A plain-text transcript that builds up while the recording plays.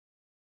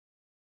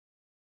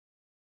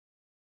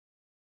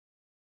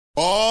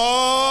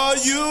Are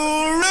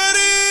you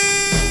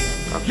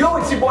ready? Yo,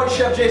 it's your boy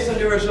Chef Jason,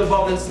 the original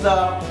Bubbling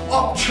Star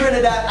of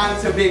Trinidad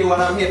and Tobago,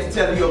 and I'm here to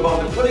tell you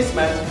about the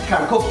Policemen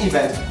Can Cook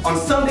event on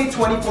Sunday,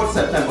 24th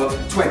September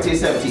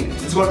 2017.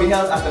 It's going to be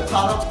held at the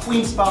Paddock,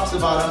 Queen's Park,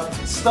 Savannah.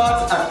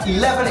 Starts at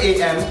 11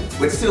 a.m.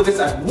 with service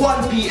at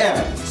 1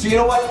 p.m. So you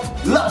know what?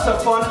 Lots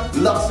of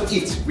fun, lots to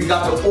eat. We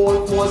got the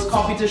All Fours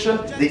competition,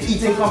 the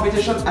eating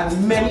competition,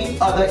 and many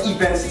other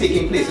events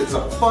taking place. It's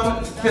a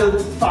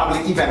fun-filled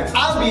family event.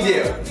 I'll be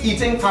there,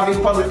 eating,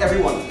 having fun with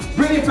everyone.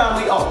 Bring your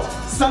family out.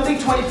 Sunday,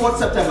 24th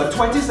September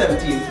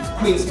 2017,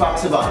 Queen's Park,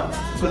 Savannah.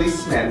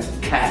 Policemen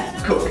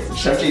Can Cook.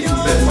 Chef Jason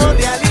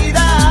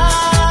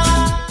says.